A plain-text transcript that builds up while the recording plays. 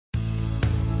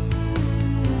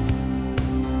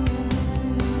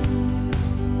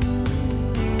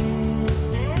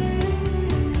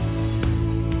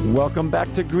Welcome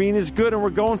back to Green is Good, and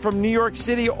we're going from New York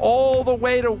City all the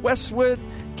way to Westwood,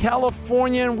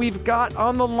 California, and we've got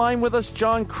on the line with us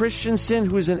Jon Christensen,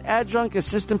 who's an adjunct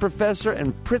assistant professor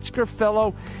and Pritzker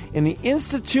Fellow in the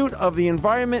Institute of the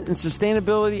Environment and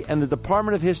Sustainability and the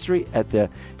Department of History at the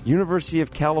University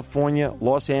of California,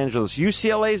 Los Angeles.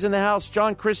 UCLA's in the house.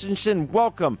 Jon Christensen,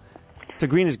 welcome to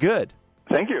Green is Good.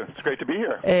 Thank you. It's great to be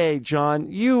here. Hey,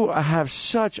 Jon, you have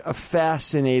such a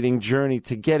fascinating journey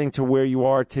to getting to where you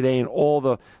are today and all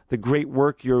the great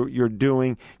work you're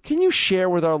doing. Can you share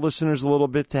with our listeners a little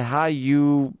bit to how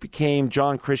you became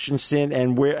Jon Christensen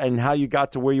and how you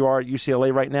got to where you are at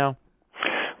UCLA right now?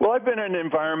 Well, I've been an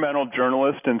environmental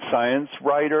journalist and science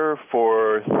writer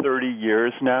for 30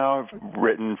 years now. I've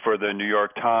written for the New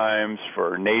York Times,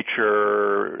 for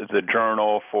Nature, the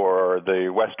Journal, for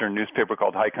the Western newspaper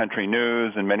called High Country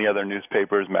News, and many other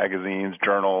newspapers, magazines,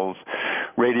 journals,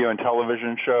 radio and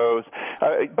television shows.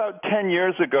 About 10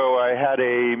 years ago, I had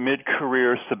a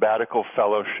mid-career sabbatical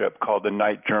fellowship called the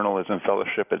Knight Journalism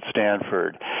Fellowship at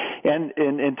Stanford. And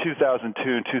in 2002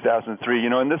 and 2003,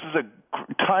 and this is a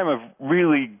time of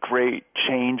really great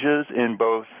changes in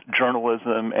both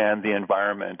journalism and the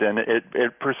environment. And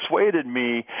it persuaded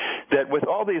me that with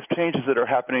all these changes that are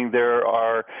happening, there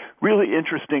are really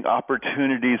interesting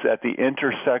opportunities at the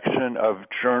intersection of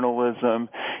journalism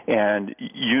and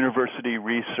university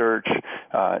research,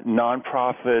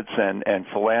 nonprofits and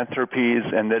philanthropies,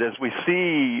 and that as we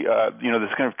see,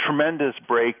 this kind of tremendous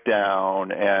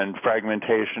breakdown and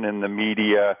fragmentation in the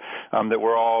media that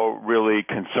we're all really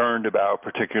concerned about,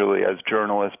 particularly as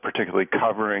journalists, particularly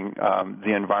covering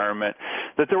the environment,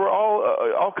 that there were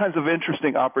all kinds of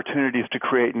interesting opportunities to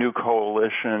create new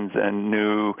coalitions and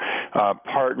new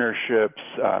partnerships,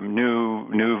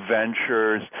 new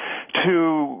ventures,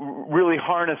 to really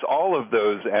harness all of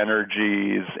those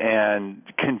energies and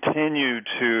continue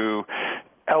to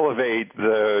elevate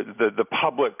the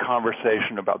public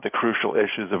conversation about the crucial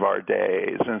issues of our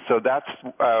days. And so that's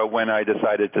when I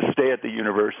decided to stay at the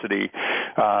university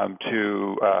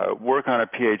to work on a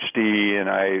PhD, and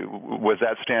I was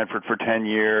at Stanford for 10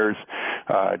 years,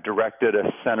 directed a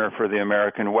Center for the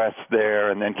American West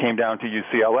there, and then came down to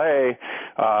UCLA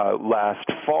last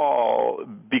fall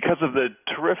because of the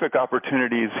terrific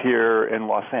opportunities here in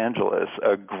Los Angeles,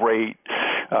 a great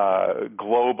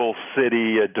global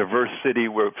city, a diverse city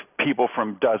with people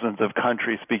from dozens of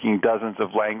countries speaking dozens of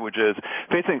languages,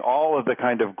 facing all of the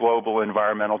kind of global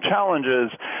environmental challenges,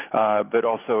 but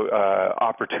also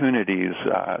opportunities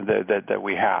that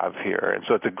we have here. And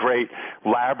so it's a great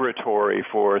laboratory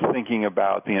for thinking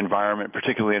about the environment,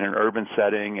 particularly in an urban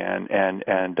setting, and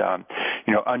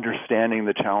understanding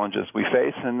the challenges we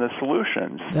face and the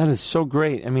solutions. That is so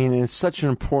great. I mean, it's such an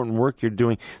important work you're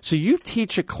doing. So you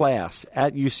teach a class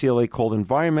at UCLA called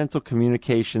Environmental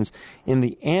Communications in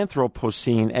the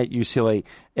Anthropocene at UCLA.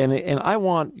 And I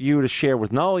want you to share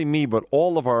with not only me, but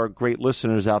all of our great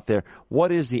listeners out there,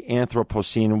 what is the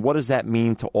Anthropocene and what does that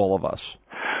mean to all of us?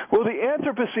 Well, the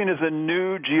Anthropocene is a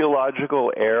new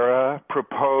geological era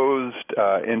proposed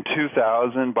in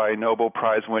 2000 by Nobel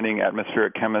Prize-winning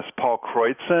atmospheric chemist Paul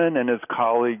Crutzen and his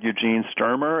colleague Eugene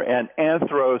Sturmer, and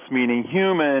anthros meaning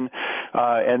human,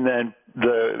 and then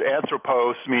the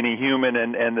anthropos, meaning human,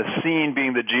 and the scene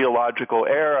being the geological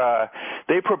era.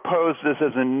 They proposed this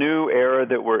as a new era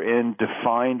that we're in,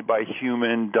 defined by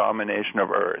human domination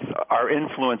of Earth. Our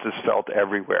influence is felt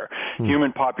everywhere.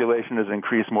 Human population has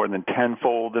increased more than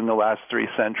tenfold in the last 3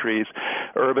 centuries.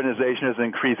 Urbanization has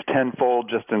increased tenfold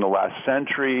just in the last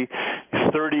century.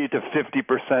 30 to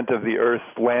 50% of the Earth's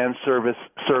land surface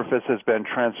has been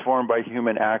transformed by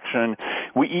human action.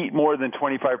 We eat more than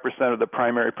 25% of the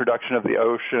primary production of the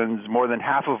oceans. More than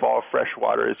half of all fresh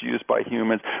water is used by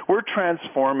humans. We're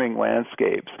transforming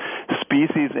landscapes.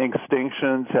 Species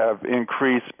extinctions have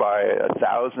increased by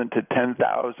 1,000 to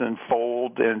 10,000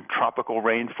 fold in tropical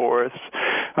rainforests.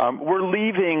 We're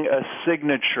leaving a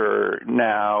signature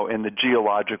now in the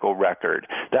geological record.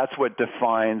 That's what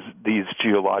defines these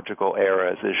geological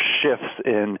eras, is shifts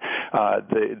in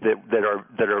that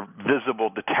are visible,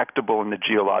 detectable in the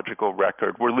geological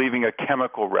record. We're leaving a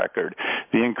chemical record.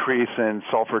 The increase in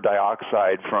sulfur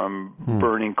dioxide from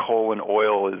burning coal and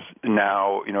oil is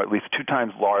now, at least 2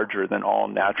 times larger than all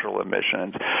natural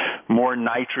emissions. More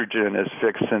nitrogen is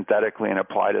fixed synthetically and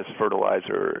applied as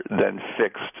fertilizer than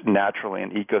fixed naturally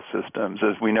in ecosystems.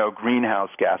 As we know, greenhouse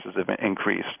gases have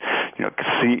increased.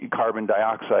 Carbon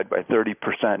dioxide by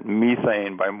 30%,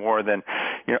 methane by more than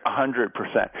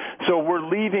 100%. So we're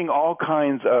leaving all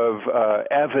kinds of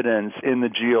evidence in the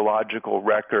geological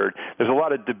record. There's a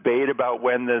lot of debate about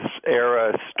when this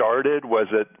era started. Was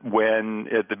it when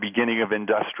at the beginning of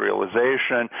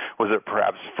industrialization? Was it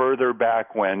perhaps further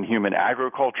back when human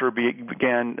agriculture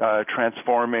began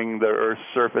transforming the Earth's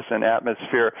surface and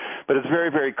atmosphere? But it's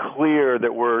very, very clear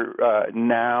that we're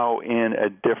now in a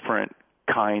different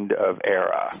kind of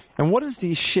era. And what does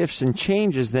these shifts and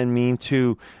changes then mean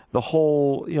to the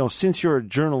whole, since you're a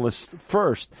journalist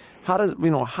first, how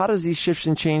does these shifts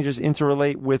and changes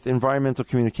interrelate with environmental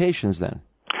communications then?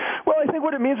 Well, I think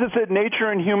what it means is that nature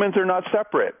and humans are not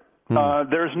separate.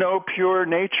 There's no pure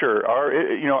nature.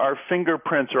 Our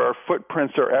fingerprints or our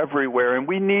footprints are everywhere, and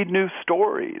we need new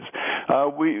stories.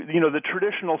 The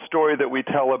traditional story that we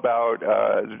tell about,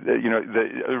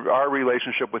 our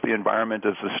relationship with the environment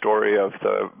is the story of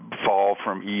the fall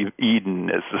from Eden,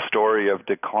 is the story of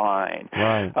decline,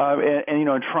 right?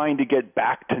 And trying to get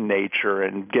back to nature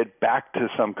and get back to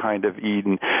some kind of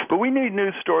Eden. But we need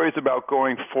new stories about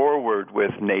going forward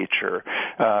with nature.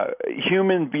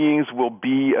 Human beings will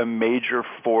be a major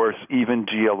force, even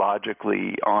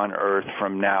geologically, on Earth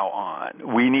from now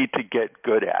on. We need to get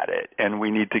good at it, and we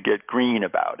need to get green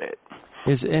about it.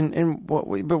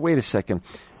 But wait a second.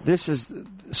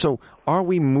 Are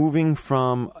we moving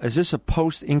from? Is this a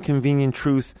post-Inconvenient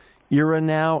Truth era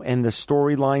now, and the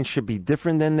storylines should be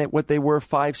different than what they were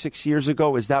 5-6 years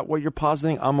ago? Is that what you're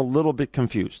positing? I'm a little bit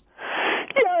confused.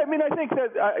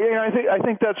 I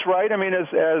think that's right. I mean, as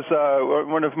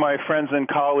one of my friends and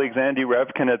colleagues, Andy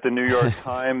Revkin at the New York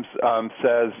Times,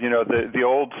 says, the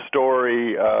old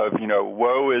story of,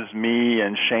 woe is me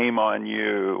and shame on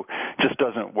you just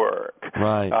doesn't work.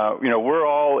 Right. We're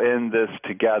all in this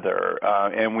together,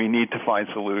 and we need to find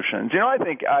solutions. I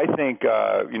think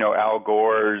Al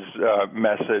Gore's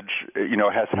message,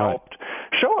 has helped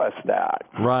show us that.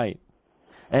 Right.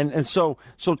 And so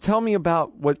tell me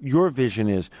about what your vision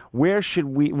is. Where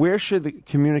should the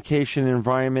communication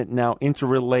environment now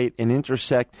interrelate and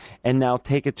intersect and now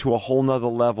take it to a whole nother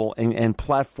level and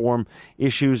platform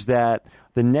issues that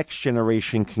the next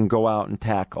generation can go out and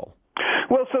tackle?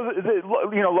 Well, so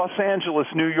Los Angeles,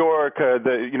 New York,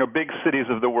 the big cities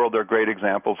of the world are great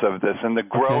examples of this, and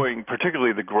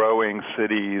particularly the growing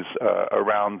cities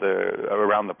around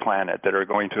the planet that are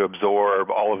going to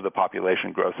absorb all of the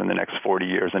population growth in the next 40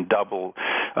 years and double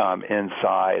in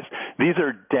size. These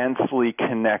are densely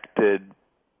connected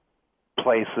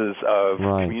places of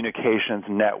communications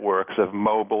networks, of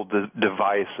mobile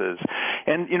devices.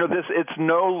 And,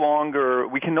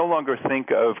 we can no longer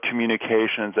think of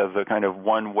communications as a kind of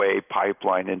one-way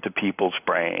pipeline into people's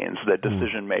brains, that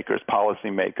decision makers, policy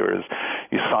makers,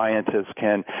 scientists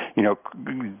can,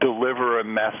 deliver a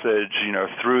message,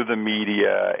 through the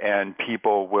media and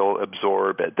people will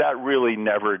absorb it. That really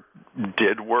never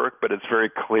did work, but it's very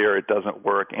clear it doesn't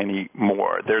work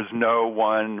anymore. There's no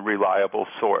one reliable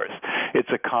source. It's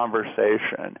a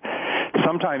conversation,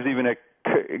 sometimes even a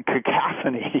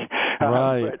cacophony.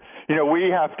 Right. But, we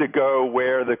have to go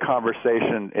where the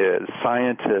conversation is.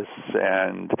 Scientists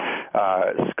and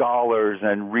scholars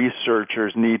and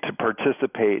researchers need to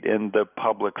participate in the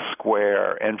public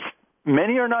square, and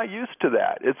many are not used to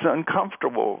that. It's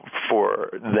uncomfortable for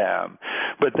them.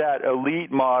 But that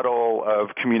elite model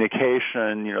of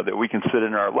communication, that we can sit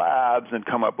in our labs and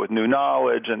come up with new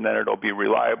knowledge and then it'll be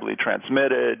reliably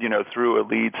transmitted, through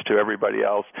elites to everybody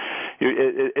else,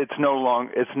 it's no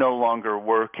longer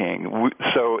working.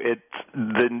 So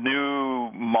the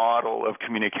new model of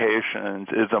communications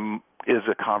is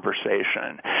a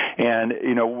conversation, and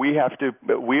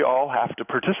we all have to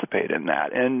participate in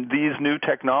that. And these new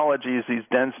technologies, these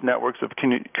dense networks of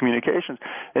communications,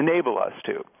 enable us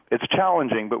to. It's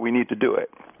challenging, but we need to do it.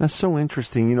 That's so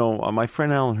interesting. My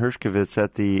friend Alan Hershkovitz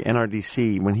at the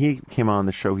NRDC, when he came on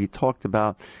the show, he talked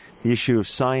about the issue of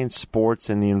science, sports,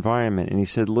 and the environment. And he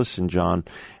said, listen, John,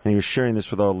 and he was sharing this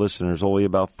with our listeners, only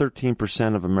about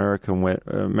 13% of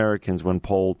Americans, when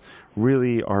polled,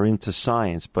 really are into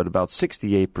science, but about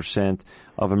 68%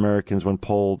 of Americans, when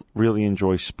polled, really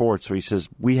enjoy sports. So he says,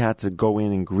 we had to go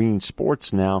in and green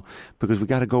sports now because we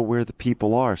got to go where the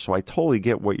people are. So I totally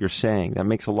get what you're saying. That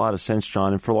makes a lot of sense,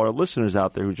 John. And for our listeners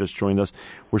out there who just joined us,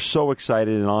 we're so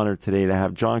excited and honored today to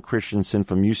have Jon Christensen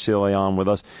from UCLA on with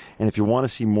us. And if you want to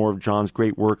see more of John's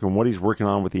great work and what he's working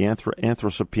on with the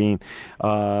Anthropocene,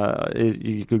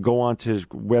 you could go on to his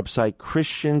website,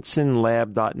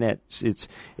 christensenlab.net.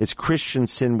 It's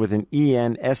Christensen with an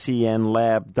E-N, S-E-N,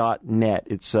 lab.net.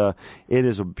 it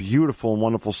is a beautiful and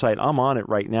wonderful site. I'm on it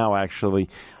right now, actually,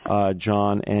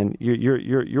 Jon, and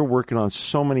you're working on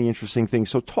so many interesting things.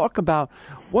 So talk about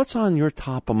what's on your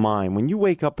top of mind when you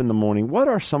wake up in the morning. What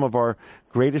are some of our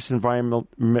greatest environmental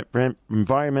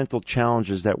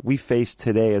challenges that we face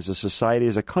today as a society,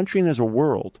 as a country, and as a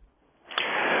world?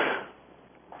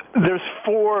 There's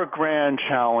 4 grand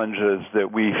challenges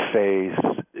that we face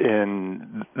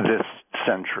in this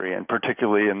century, and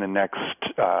particularly in the next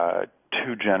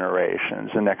 2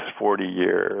 generations, the next 40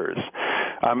 years.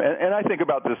 And I think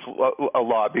about this a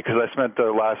lot because I spent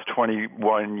the last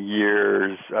 21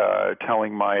 years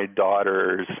telling my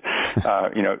daughters,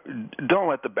 don't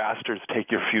let the bastards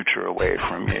take your future away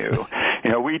from you.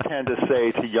 We tend to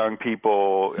say to young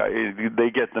people, they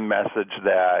get the message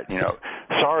that,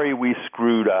 sorry we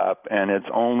screwed up and it's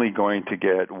only going to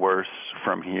get worse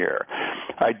from here.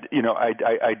 I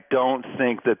don't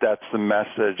think that that's the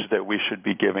message that we should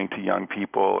be giving to young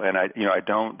people, and I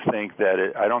don't think that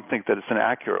it's an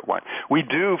accurate one. We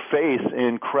do face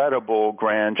incredible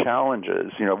grand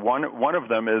challenges. One of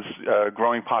them is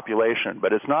growing population,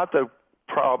 but it's not the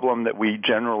problem that we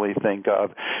generally think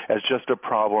of as just a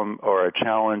problem or a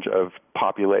challenge of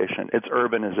population. It's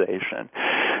urbanization.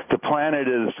 The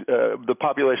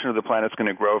population of the planet is going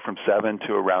to grow from 7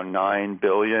 to around 9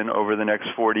 billion over the next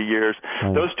 40 years.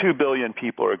 Right. Those 2 billion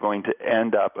people are going to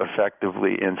end up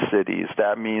effectively in cities.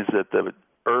 That means that the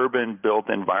urban built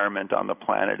environment on the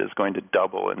planet is going to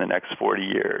double in the next 40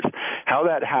 years. How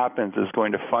that happens is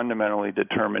going to fundamentally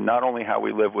determine not only how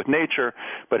we live with nature,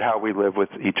 but how we live with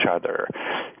each other.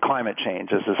 Climate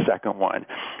change is the second one.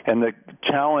 And the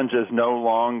challenge is no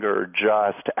longer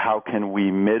just how can we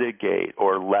mitigate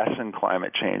or lessen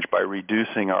climate change by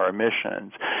reducing our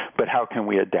emissions, but how can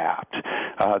we adapt?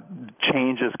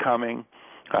 Change is coming.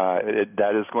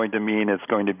 That is going to mean it's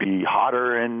going to be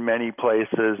hotter in many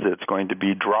places. It's going to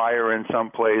be drier in some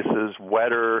places,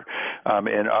 wetter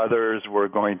in others. We're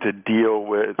going to deal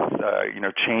with,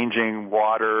 changing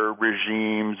water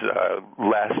regimes,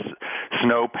 less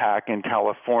snowpack in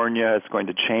California. It's going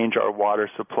to change our water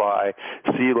supply,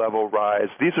 sea level rise.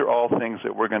 These are all things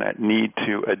that we're going to need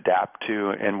to adapt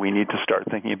to, and we need to start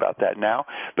thinking about that now.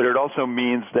 But it also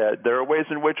means that there are ways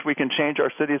in which we can change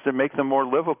our cities to make them more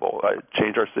livable,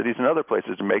 change our cities in other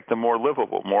places to make them more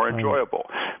livable, more enjoyable,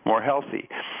 more healthy.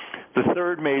 The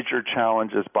third major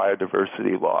challenge is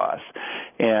biodiversity loss,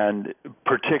 and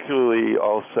particularly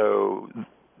also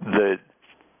the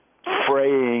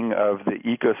fraying of the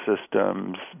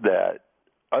ecosystems that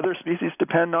other species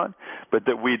depend on, but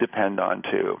that we depend on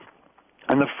too.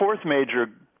 And the fourth major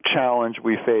challenge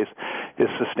we face is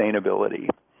sustainability.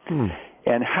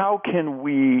 And how can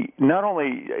we not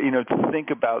only, think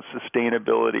about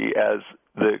sustainability as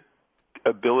the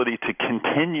ability to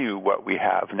continue what we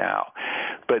have now,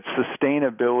 but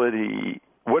sustainability,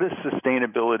 what does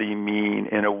sustainability mean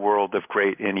in a world of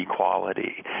great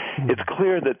inequality? It's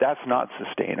clear that that's not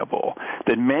sustainable,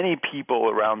 that many people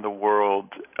around the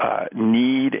world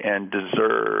need and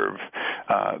deserve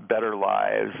better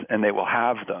lives, and they will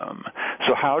have them.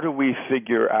 So how do we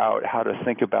figure out how to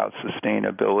think about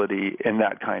sustainability in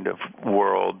that kind of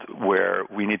world where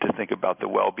we need to think about the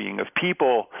well-being of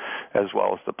people as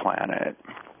well as the planet?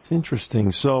 It's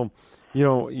interesting. So,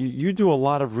 you do a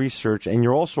lot of research, and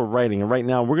you're also writing. And right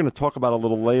now, we're going to talk about a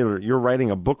little later. You're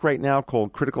writing a book right now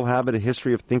called Critical Habit: A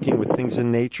History of Thinking with Things in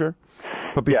Nature.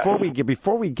 But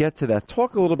before we get to that,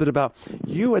 talk a little bit about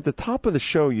you. At the top of the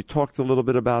show, you talked a little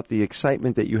bit about the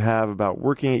excitement that you have about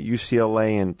working at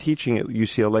UCLA and teaching at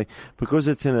UCLA because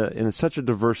it's in such a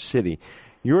diverse city.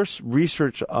 Your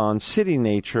research on city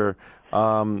nature.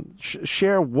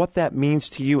 Share what that means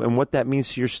to you and what that means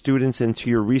to your students and to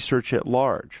your research at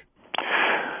large.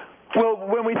 Well,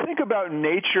 when we think about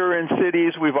nature in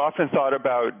cities, we've often thought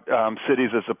about cities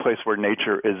as a place where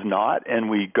nature is not, and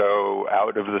we go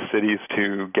out of the cities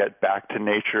to get back to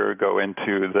nature, go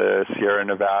into the Sierra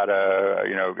Nevada,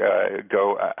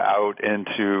 go out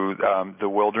into the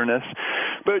wilderness.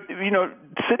 But,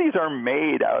 cities are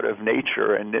made out of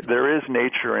nature, and there is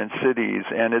nature in cities,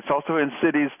 and it's also in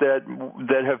cities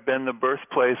that have been the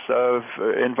birthplace of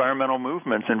environmental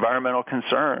movements, environmental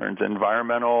concerns,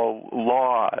 environmental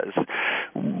laws.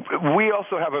 We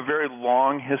also have a very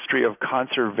long history of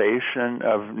conservation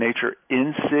of nature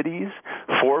in cities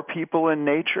for people in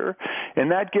nature,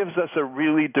 and that gives us a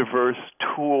really diverse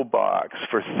toolbox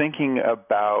for thinking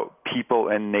about people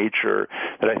and nature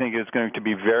that I think is going to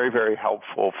be very, very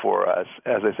helpful for us,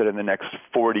 as I said, in the next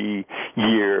 40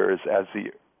 years as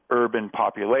the urban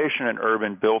population and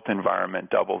urban built environment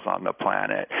doubles on the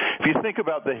planet. If you think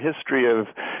about the history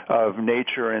of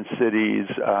nature in cities,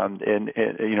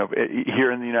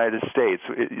 here in the United States,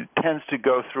 it tends to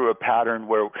go through a pattern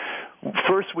where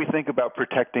first we think about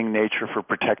protecting nature for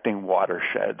protecting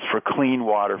watersheds, for clean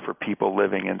water for people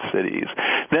living in cities.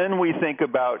 Then we think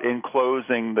about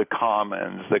enclosing the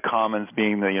commons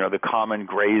being the common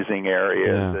grazing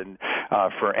areas and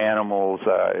for animals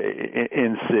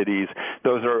in cities.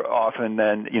 Those are often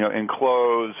then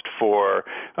enclosed for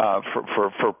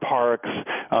parks.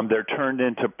 They're turned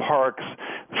into parks.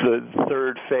 The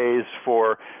third phase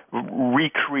for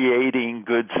recreating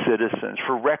good citizens,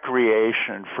 for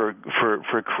recreation,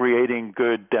 for creating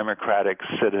good democratic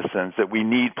citizens, that we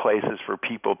need places for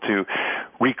people to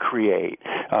recreate,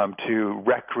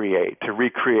 to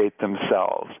recreate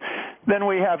themselves. Then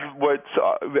we have what's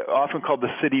often called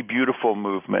the City Beautiful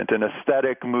movement, an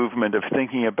aesthetic movement of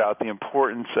thinking about the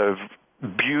importance of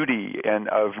beauty and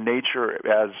of nature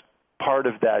as part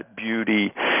of that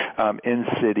beauty in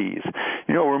cities.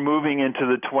 We're moving into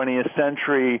the 20th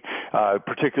century,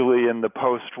 particularly in the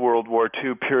post-World War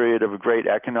II period of great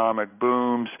economic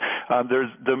booms. There's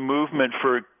the movement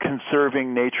for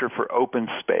conserving nature for open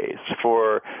space,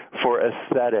 for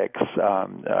aesthetics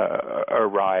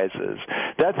arises.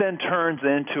 That then turns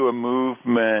into a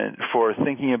movement for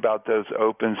thinking about those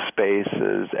open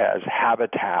spaces as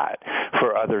habitat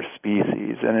for other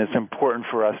species, and it's important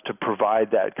for us to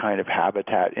provide that kind of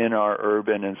habitat in our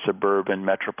urban and suburban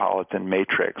metropolitan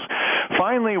matrix.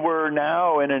 Finally, we're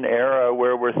now in an era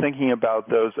where we're thinking about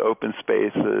those open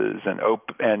spaces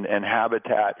and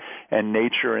habitat and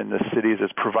nature in the cities as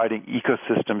providing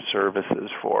ecosystem services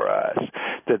for us,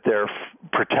 that they're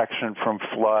protection from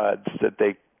floods, that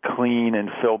they clean and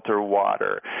filter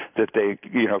water, that they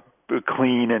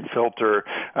clean and filter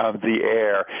the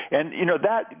air. And,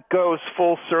 that goes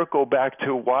full circle back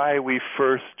to why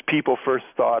people first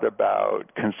thought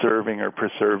about conserving or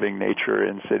preserving nature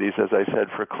in cities, as I said,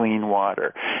 for clean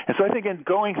water. And so I think in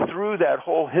going through that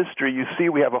whole history, you see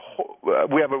we have a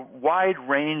wide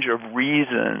range of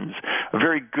reasons,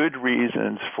 very good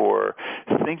reasons for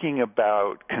thinking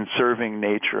about conserving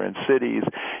nature in cities,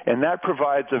 and that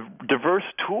provides a diverse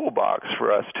toolbox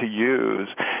for us to use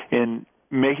in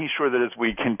making sure that as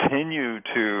we continue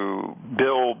to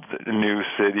build new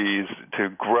cities, to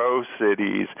grow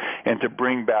cities, and to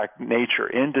bring back nature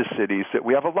into cities, that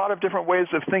we have a lot of different ways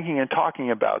of thinking and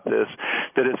talking about this,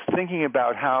 that it's thinking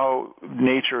about how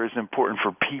nature is important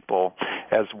for people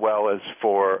as well as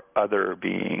for other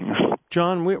beings.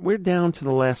 Jon, we're down to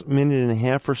the last minute and a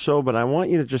half or so, but I want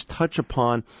you to just touch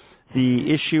upon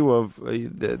the issue of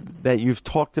that you've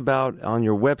talked about on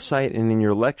your website and in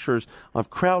your lectures of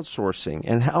crowdsourcing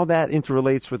and how that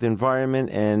interrelates with environment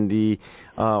and the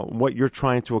what you're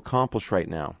trying to accomplish right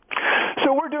now.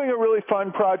 So we're doing a really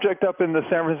fun project up in the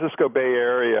San Francisco Bay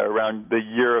Area around the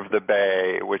Year of the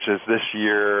Bay, which is this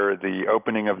year, the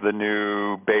opening of the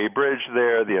new Bay Bridge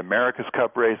there. The America's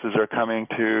Cup races are coming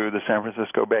to the San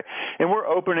Francisco Bay. And we're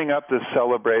opening up this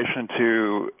celebration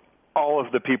to all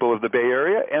of the people of the Bay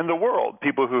Area and the world,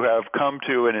 people who have come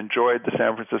to and enjoyed the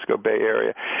San Francisco Bay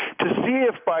Area, to see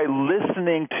if by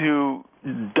listening to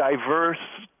diverse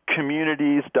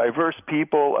communities, diverse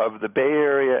people of the Bay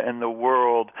Area and the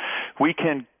world, we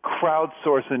can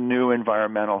crowdsource a new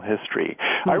environmental history.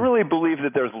 I really believe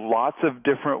that there's lots of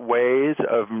different ways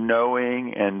of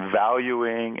knowing and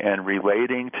valuing and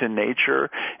relating to nature,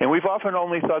 and we've often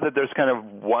only thought that there's kind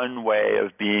of one way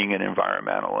of being an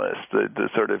environmentalist, the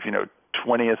sort of,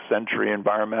 20th century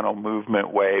environmental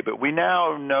movement way, but we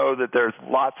now know that there's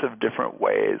lots of different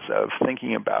ways of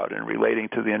thinking about and relating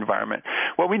to the environment.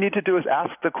 What we need to do is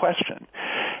ask the question,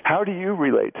 how do you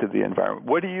relate to the environment?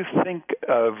 What do you think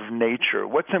of nature?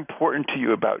 What's important to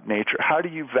you about nature? How do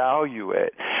you value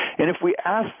it? And if we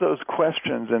ask those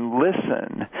questions and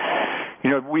listen,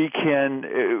 we can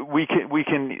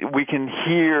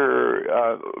hear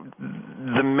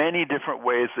the many different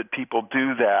ways that people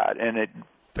do that, and it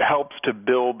helps to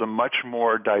build a much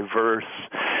more diverse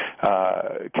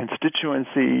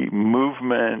constituency,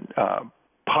 movement,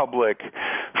 public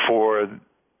for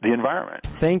the environment.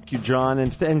 Thank you, Jon.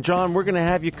 And Jon, we're going to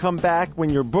have you come back when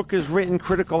your book is written,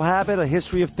 Critical Habit, A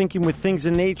History of Thinking with Things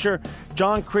in Nature.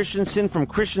 Jon Christensen from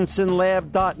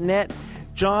ChristensenLab.net.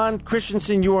 Jon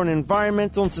Christensen, you are an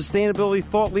environmental and sustainability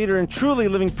thought leader and truly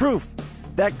living proof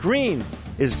that green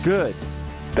is good.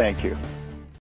 Thank you.